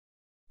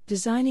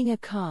Designing a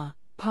car,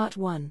 Part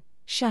 1,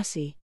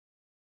 Chassis.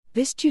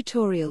 This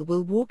tutorial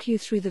will walk you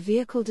through the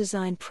vehicle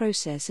design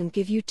process and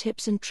give you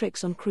tips and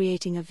tricks on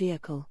creating a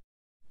vehicle.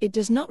 It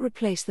does not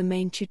replace the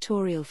main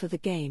tutorial for the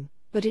game,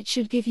 but it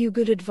should give you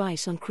good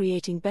advice on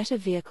creating better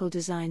vehicle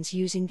designs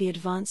using the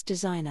Advanced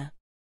Designer.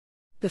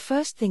 The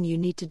first thing you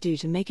need to do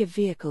to make a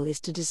vehicle is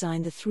to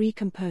design the 3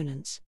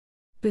 components.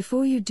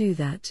 Before you do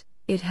that,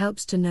 it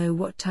helps to know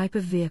what type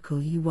of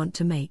vehicle you want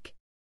to make.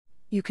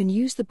 You can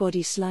use the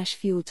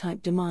body/fuel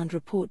type demand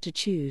report to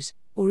choose,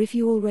 or if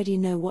you already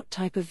know what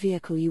type of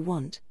vehicle you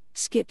want,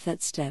 skip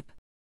that step.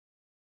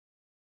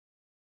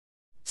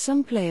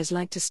 Some players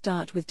like to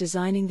start with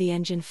designing the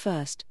engine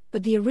first,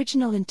 but the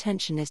original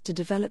intention is to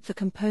develop the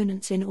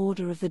components in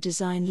order of the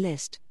design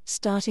list,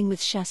 starting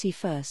with chassis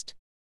first.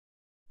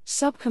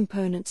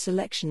 Subcomponent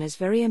selection is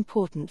very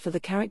important for the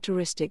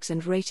characteristics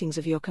and ratings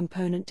of your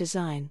component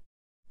design.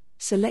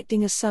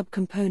 Selecting a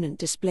subcomponent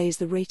displays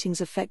the ratings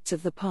effects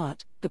of the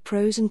part, the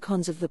pros and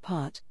cons of the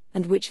part,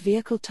 and which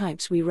vehicle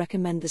types we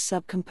recommend the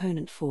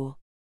subcomponent for.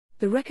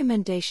 The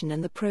recommendation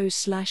and the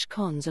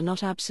pros/cons are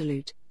not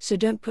absolute, so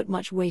don't put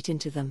much weight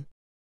into them.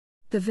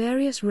 The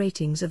various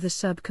ratings of the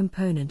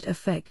subcomponent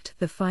affect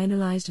the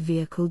finalized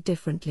vehicle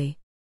differently.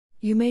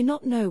 You may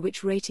not know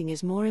which rating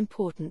is more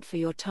important for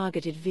your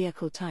targeted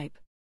vehicle type.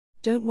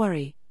 Don't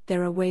worry,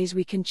 there are ways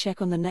we can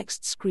check on the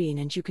next screen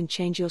and you can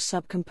change your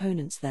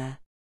subcomponents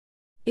there.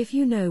 If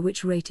you know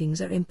which ratings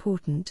are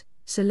important,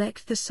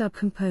 select the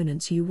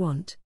subcomponents you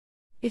want.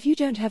 If you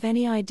don't have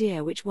any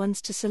idea which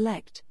ones to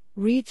select,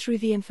 read through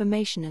the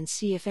information and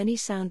see if any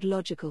sound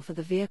logical for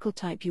the vehicle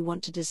type you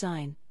want to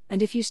design,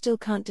 and if you still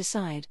can't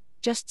decide,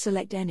 just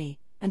select any,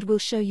 and we'll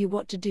show you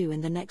what to do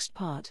in the next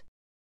part.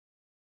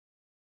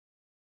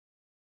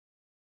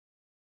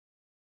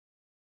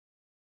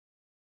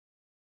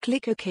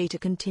 Click OK to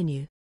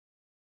continue.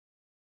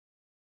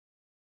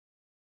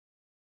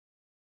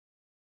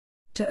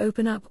 To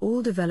open up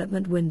all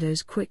development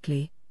windows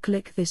quickly,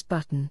 click this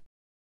button.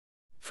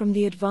 From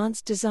the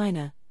Advanced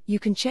Designer, you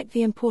can check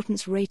the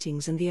importance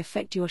ratings and the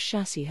effect your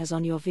chassis has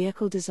on your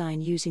vehicle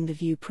design using the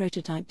View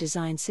Prototype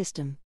Design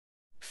system.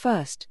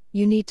 First,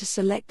 you need to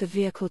select the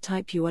vehicle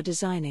type you are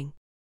designing.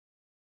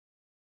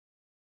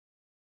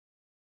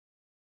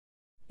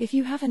 If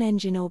you have an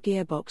engine or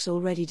gearbox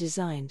already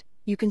designed,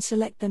 you can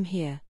select them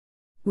here.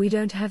 We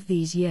don't have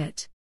these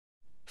yet.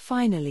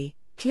 Finally,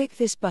 click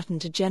this button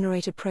to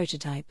generate a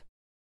prototype.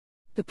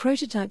 The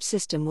prototype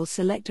system will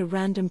select a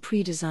random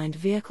pre-designed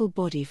vehicle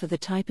body for the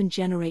type and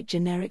generate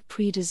generic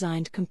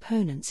pre-designed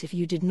components if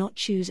you did not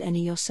choose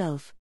any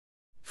yourself.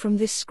 From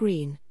this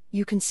screen,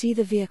 you can see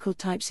the vehicle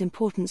type's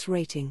importance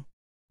rating.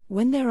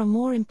 When there are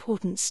more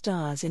important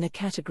stars in a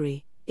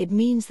category, it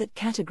means that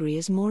category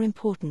is more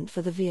important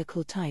for the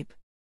vehicle type.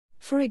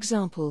 For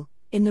example,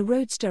 in the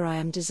Roadster I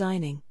am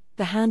designing,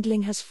 the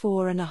handling has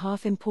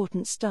 4.5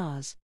 important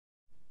stars.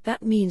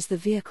 That means the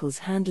vehicle's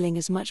handling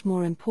is much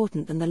more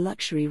important than the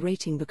luxury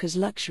rating because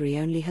luxury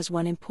only has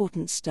 1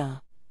 important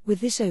star.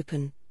 With this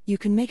open, you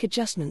can make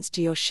adjustments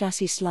to your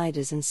chassis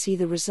sliders and see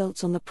the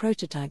results on the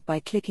prototype by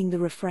clicking the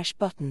refresh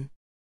button.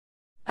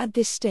 At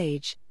this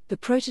stage, the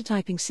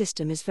prototyping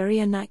system is very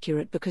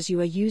inaccurate because you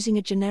are using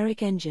a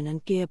generic engine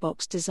and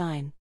gearbox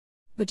design.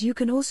 But you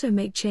can also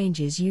make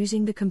changes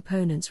using the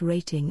component's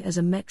rating as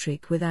a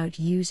metric without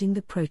using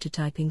the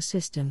prototyping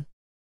system.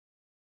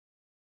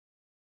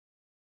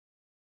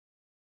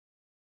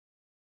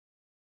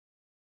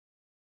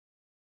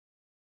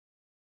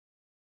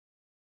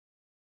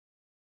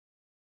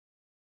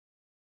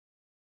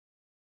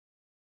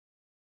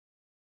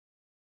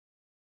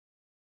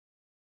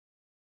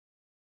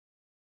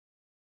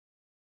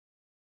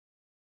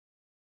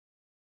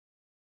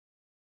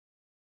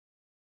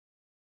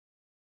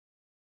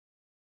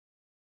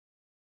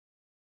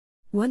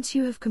 Once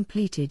you have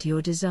completed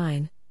your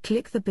design,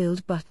 click the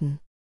Build button.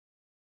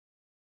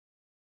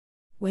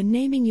 When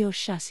naming your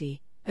chassis,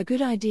 a good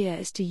idea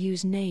is to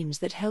use names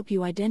that help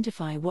you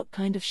identify what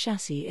kind of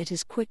chassis it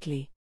is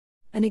quickly.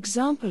 An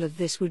example of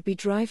this would be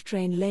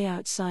drivetrain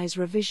layout size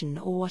revision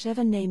or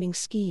whatever naming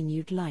scheme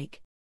you'd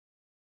like.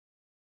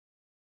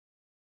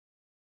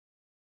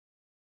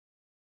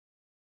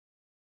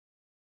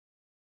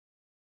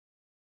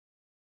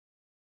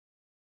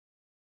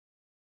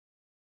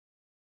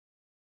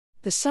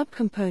 The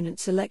subcomponent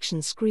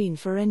selection screen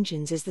for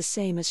engines is the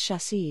same as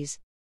chassis.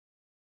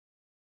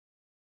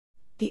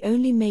 The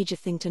only major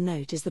thing to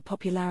note is the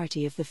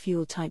popularity of the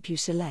fuel type you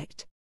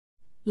select.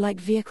 Like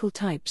vehicle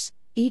types,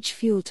 each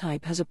fuel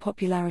type has a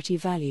popularity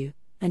value,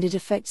 and it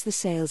affects the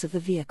sales of the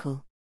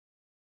vehicle.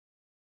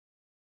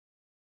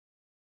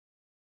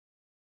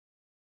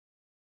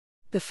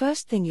 The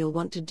first thing you'll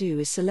want to do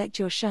is select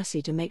your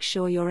chassis to make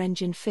sure your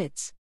engine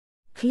fits.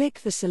 Click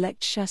the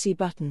Select Chassis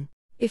button.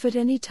 If at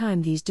any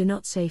time these do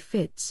not say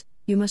fits,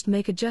 you must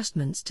make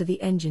adjustments to the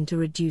engine to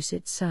reduce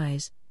its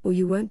size, or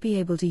you won't be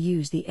able to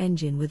use the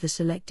engine with the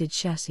selected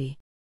chassis.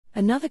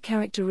 Another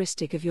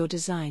characteristic of your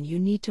design you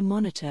need to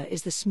monitor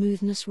is the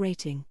smoothness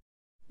rating.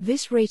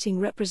 This rating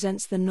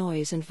represents the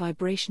noise and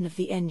vibration of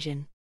the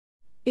engine.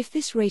 If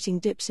this rating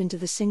dips into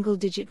the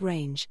single-digit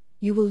range,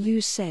 you will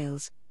lose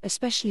sales,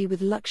 especially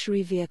with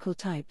luxury vehicle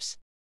types.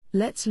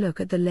 Let's look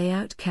at the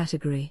layout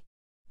category.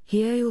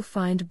 Here you'll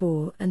find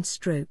bore and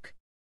stroke.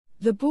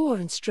 The bore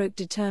and stroke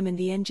determine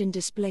the engine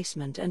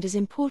displacement and is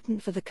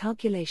important for the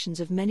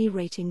calculations of many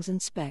ratings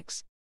and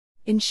specs.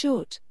 In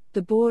short,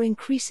 the bore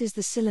increases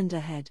the cylinder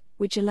head,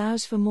 which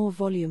allows for more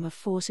volume of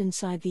force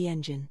inside the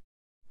engine.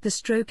 The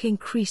stroke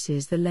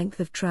increases the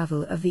length of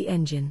travel of the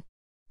engine.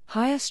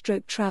 Higher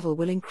stroke travel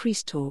will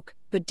increase torque,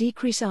 but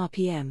decrease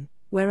RPM,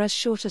 whereas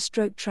shorter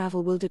stroke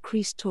travel will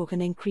decrease torque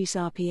and increase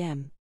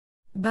RPM.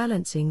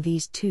 Balancing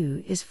these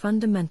two is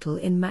fundamental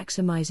in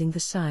maximizing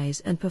the size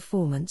and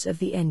performance of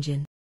the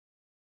engine.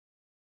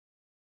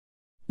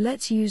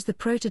 Let's use the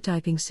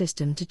prototyping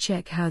system to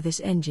check how this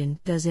engine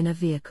does in a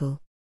vehicle.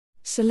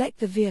 Select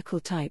the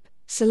vehicle type,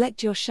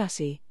 select your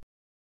chassis.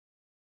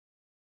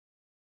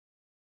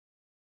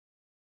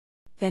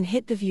 Then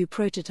hit the View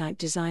Prototype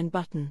Design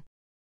button.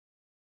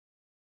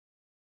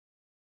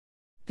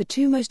 The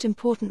two most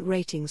important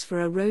ratings for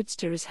a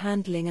roadster is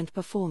handling and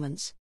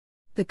performance.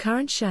 The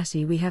current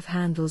chassis we have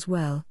handles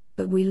well,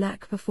 but we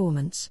lack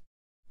performance.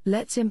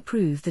 Let's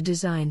improve the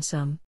design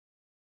some.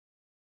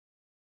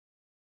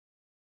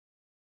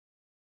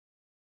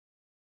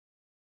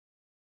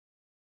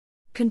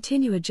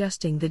 Continue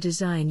adjusting the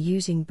design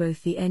using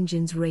both the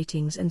engine's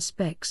ratings and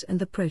specs and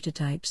the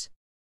prototypes.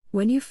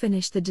 When you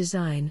finish the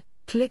design,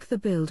 click the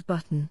Build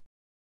button.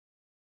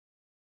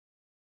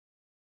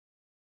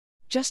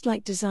 Just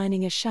like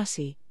designing a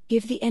chassis,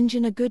 give the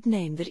engine a good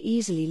name that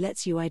easily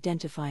lets you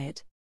identify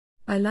it.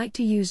 I like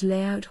to use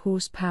Layout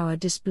Horsepower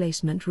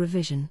Displacement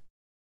Revision.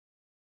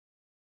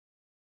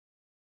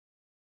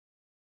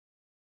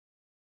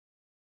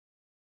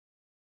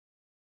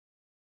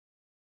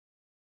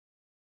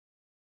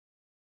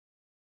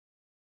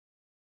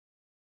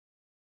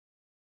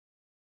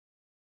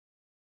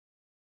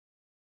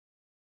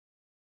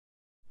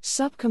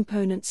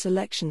 Subcomponent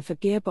selection for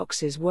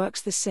gearboxes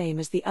works the same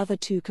as the other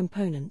two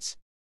components.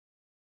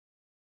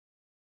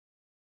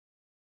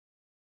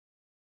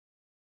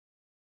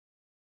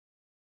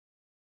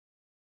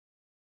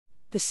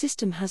 The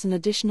system has an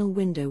additional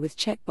window with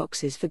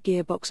checkboxes for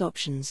gearbox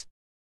options.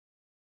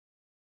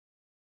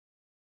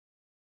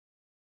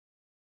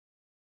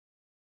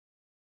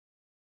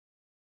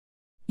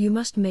 You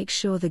must make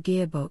sure the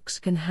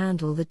gearbox can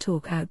handle the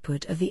torque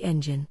output of the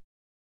engine.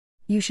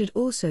 You should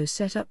also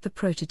set up the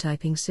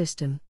prototyping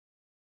system.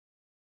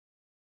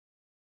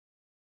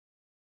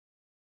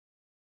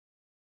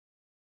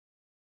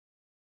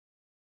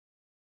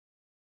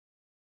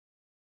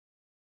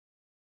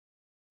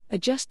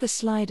 Adjust the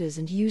sliders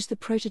and use the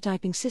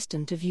prototyping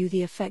system to view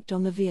the effect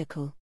on the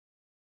vehicle.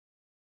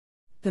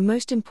 The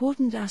most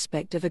important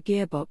aspect of a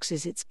gearbox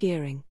is its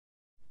gearing.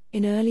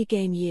 In early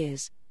game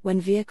years,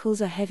 when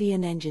vehicles are heavy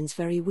and engines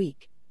very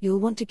weak, you'll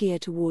want to gear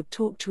toward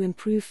torque to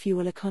improve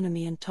fuel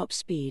economy and top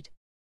speed.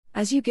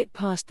 As you get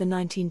past the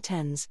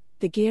 1910s,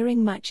 the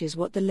gearing matches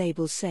what the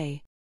labels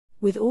say.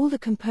 With all the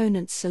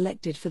components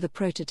selected for the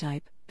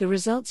prototype, the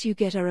results you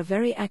get are a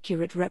very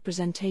accurate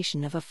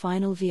representation of a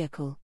final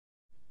vehicle.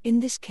 In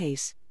this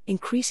case,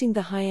 increasing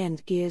the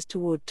high-end gears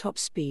toward top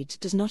speed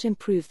does not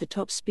improve the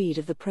top speed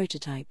of the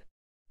prototype.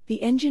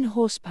 The engine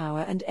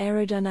horsepower and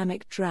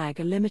aerodynamic drag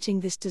are limiting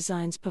this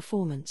design's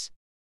performance.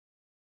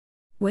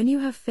 When you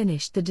have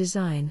finished the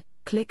design,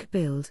 click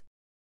Build.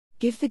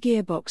 Give the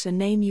gearbox a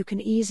name you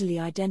can easily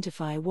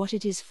identify what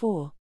it is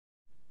for.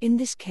 In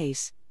this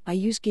case, I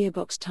use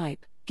gearbox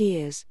type,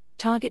 gears,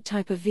 target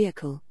type of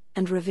vehicle,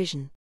 and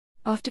revision.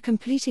 After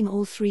completing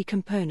all three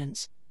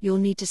components, you'll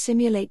need to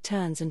simulate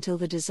turns until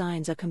the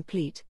designs are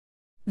complete.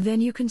 Then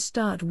you can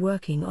start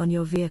working on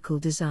your vehicle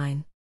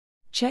design.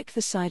 Check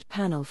the side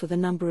panel for the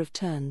number of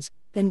turns,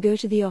 then go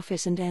to the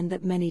office and end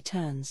that many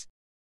turns.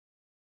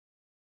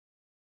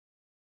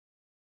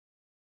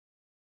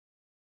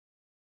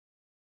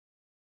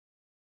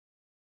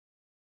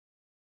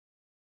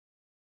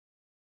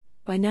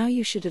 By now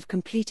you should have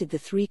completed the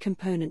three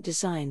component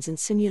designs and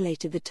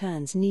simulated the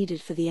turns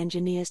needed for the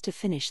engineers to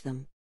finish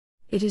them.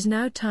 It is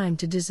now time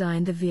to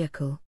design the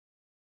vehicle.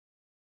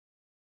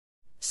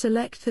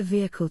 Select the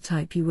vehicle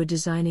type you were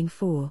designing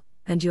for,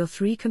 and your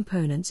three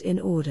components in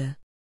order.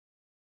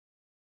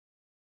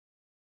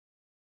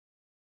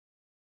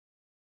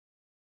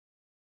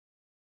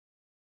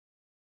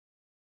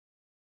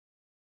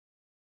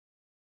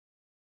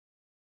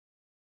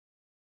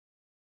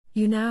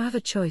 You now have a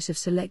choice of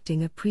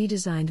selecting a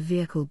pre-designed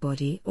vehicle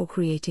body or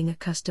creating a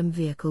custom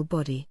vehicle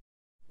body.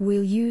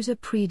 We'll use a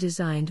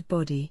pre-designed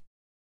body.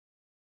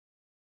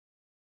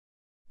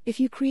 If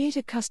you create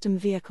a custom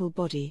vehicle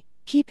body,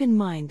 keep in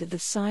mind that the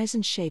size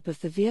and shape of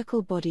the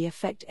vehicle body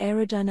affect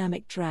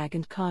aerodynamic drag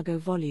and cargo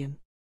volume.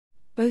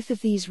 Both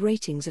of these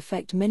ratings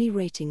affect many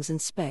ratings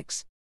and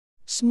specs.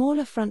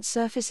 Smaller front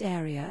surface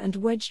area and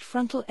wedged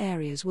frontal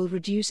areas will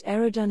reduce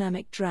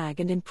aerodynamic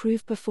drag and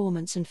improve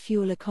performance and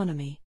fuel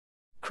economy.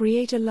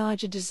 Create a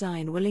larger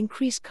design will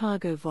increase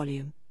cargo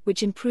volume,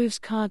 which improves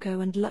cargo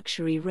and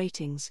luxury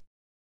ratings.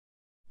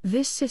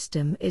 This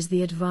system is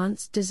the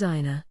Advanced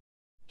Designer.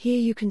 Here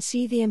you can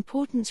see the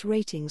importance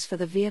ratings for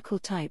the vehicle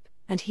type,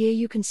 and here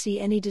you can see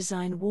any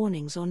design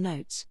warnings or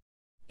notes.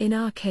 In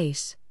our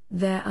case,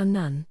 there are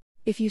none.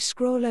 If you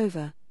scroll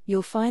over,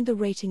 you'll find the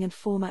rating and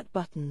format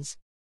buttons.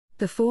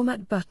 The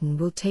format button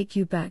will take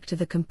you back to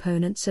the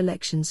component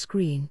selection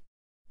screen.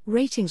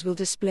 Ratings will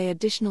display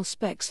additional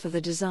specs for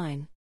the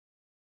design.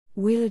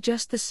 We'll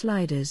adjust the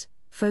sliders,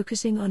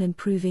 focusing on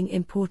improving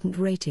important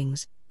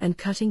ratings, and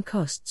cutting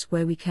costs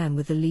where we can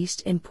with the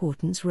least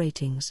importance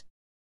ratings.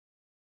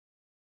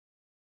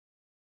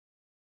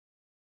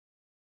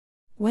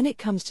 When it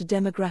comes to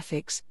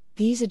demographics,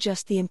 these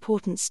adjust the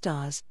importance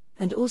stars,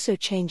 and also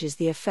changes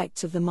the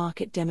effects of the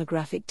market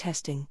demographic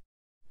testing.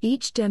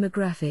 Each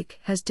demographic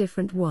has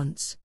different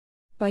wants.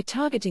 By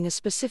targeting a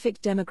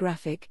specific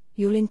demographic,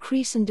 you'll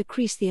increase and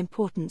decrease the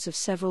importance of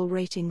several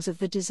ratings of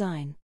the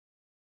design.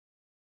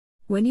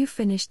 When you've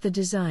finished the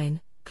design,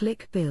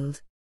 click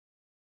Build.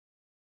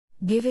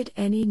 Give it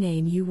any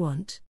name you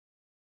want.